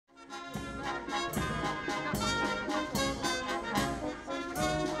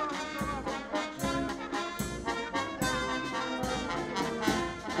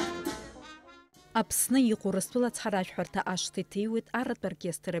Аԥсны иҟоу Урыстәыла ацҳаражәҳәарҭа ашҭа иҭиуеит арратә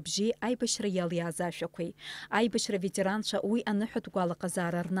оркестр абжьи аибашьра иалиааз ашәақәеи. Аибашьра ветеранцәа уи аныҳәатә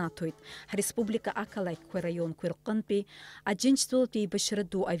гәалаҟазаара рнаҭоит. Ҳреспублика ақалақьқәа раионқәа рҟынтәи Аџьынџьтәылатә еибашьра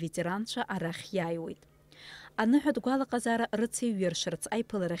ду аветеранцәа арахь иааиуеит. Аныҳәатә гәалаҟазаара рыцеиҩыршарц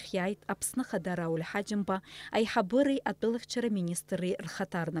аиԥыларахь иааит Аԥсны Хада Рауль Ҳаџьымба аиҳабыреи атәылахьчара министри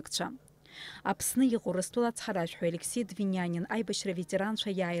рхаҭарнакцәа. Аԥсны иҟоу Урыстәыла ацҳаражәҳәаҩ Алексей Двинянин аибашьра ветеранцәа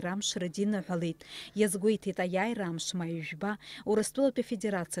иааира амш рыдиныҳәалеит. Иазгәеиҭеит аиааира амш маҩжәба Урыстәылатәи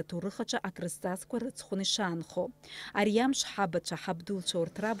Афедерациа аҭоурых аҿы акрызҵазкқәа рыцхәны ишаанхо. Ари амш ҳабацәа, ҳабдуцәа,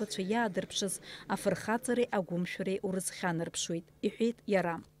 урҭ рабацәа иаадырԥшыз афырхаҵареи агәымшәареи урызхьанарԥшуеит, иҳәеит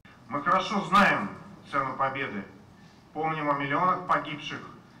иара. Мы хорошо знаем цену победы, помним о миллионах погибших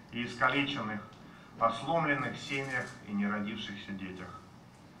и искалеченных, о сломленных семьях и неродившихся детях.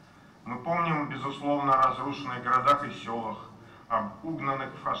 Мы помним, безусловно, о разрушенных городах и селах, об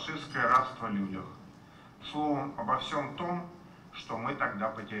угнанных в фашистское рабство людях. Словом, обо всем том, что мы тогда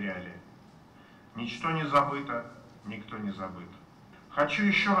потеряли. Ничто не забыто, никто не забыт. Хочу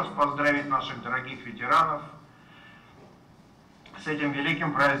еще раз поздравить наших дорогих ветеранов с этим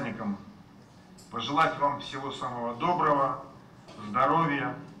великим праздником, пожелать вам всего самого доброго,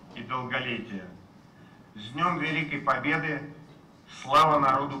 здоровья и долголетия. С Днем Великой Победы! Слава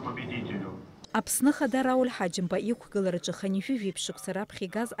народу-победителю! Аԥсны Хада Рауль Ҳаџьымба иқәгылараҿы ханҩажәи ԥшықәса раԥхьа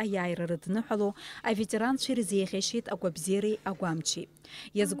игаз аиааира рыдныҳәало аветеранцәа ирзеиӷьашьеит агәабзиареи агәамчи.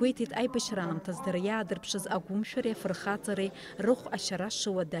 Иазгәеиҭеит аибашьра аамҭаз дара иаадырԥшыз агәымшәареи афырхаҵареи рыхә ашьара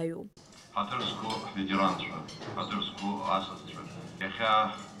шуадаҩу. Ҳаҭырзго ҳветеранцәа, ҳаҭырзго асасцәа, иахьа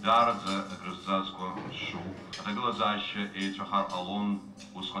даараӡа акрызҵазкуа мшу, аҭагылазаашьа еицәахар ҟалон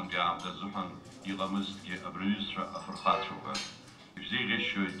усҟантәи аамҭа азыҳәан иҟамызҭгьы абраҩызцәа афырхаҵәақәа.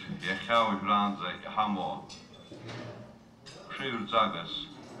 Ибзеиӷьашьоит иахьа уажәраанӡа иҳамоу ҽеиҩырҵагас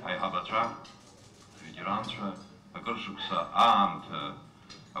аиҳабацәа, аветеранцәа, акыр шықәса аамҭа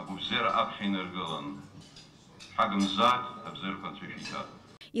агәыбзиара аԥхьа инаргылан. Ҳагымзаат абзиарақәа анцәа ишәиҭат.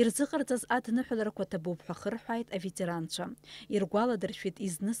 Ирзыҟарҵаз адныҳәаларақәа ҭабуп ҳәа хырҳәааит аветеранцәа. Иргәаладыршәеит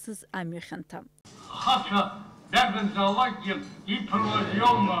изнысыз амҩахьанҭа. Ахацәа дагынӡаалакгьы иԥыруаз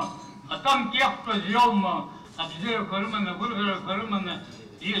иоума, атанк иақәтәаз иоума, абзиарақәа рыманы, агәырӷьарақәа рыманы,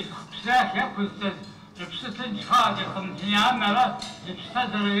 ԥсы ахь иақәызҵаз, рыԥсы ҭынч хааз ихымҭиа амара,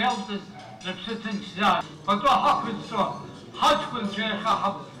 зыԥсҭазаара иалҵыз, рыԥсы ҭынчзааз. Пату ҳақәызҵо, ҳаҷкәынцәа иахьа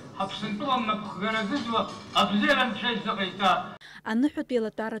ҳаԥсынтәыла напхгаразыжәла абзиара анцәа изыҟаиҵа. Аныҳәатәи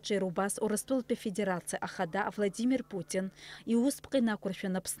еилатәараҿы ирубас Урыстәылатәи Афедерациа ахада Владимир Путин, иусԥҟа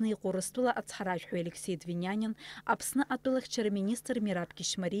инақәыршәан Аԥсны иҟоу Урыстәыла ацҳаражәҳәаҩ Алексей Двинянин, Аԥсны атәылахьчара министр Мираб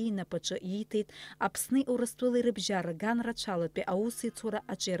Кьышьмариа инапаҿы ииҭеит Аԥсни Урыстәылеи рыбжьара ганрацәалатәи аусеицура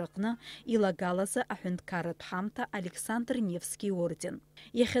аҿиараҟны илагалазы аҳәынҭқарратә ҳамҭа Александр Невски иорден.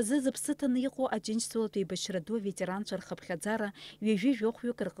 Иахьазы зыԥсы ҭаны иҟоу Аџьынџьтәылатәи еибашьра ду аветеранцәа рхыԥхьаӡара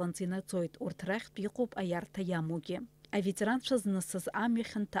ҩажәи-жәохәҩык рҟынӡа инаӡоит, урҭ рахьтә иҟоуп аиарҭа иамоугьы. Аветеранцәа знысыз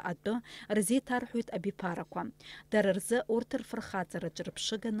амҩахьанҭа атәы рзеиҭарҳәоит абиԥарақәа. Дара рзы урҭ рфырхаҵараҿы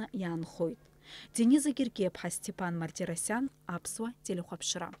рыԥшыганы иаанхоит. Дениза Гергиеԥҳа, Степан Мартиросиан, Аԥсуа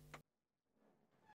телехәаԥшра.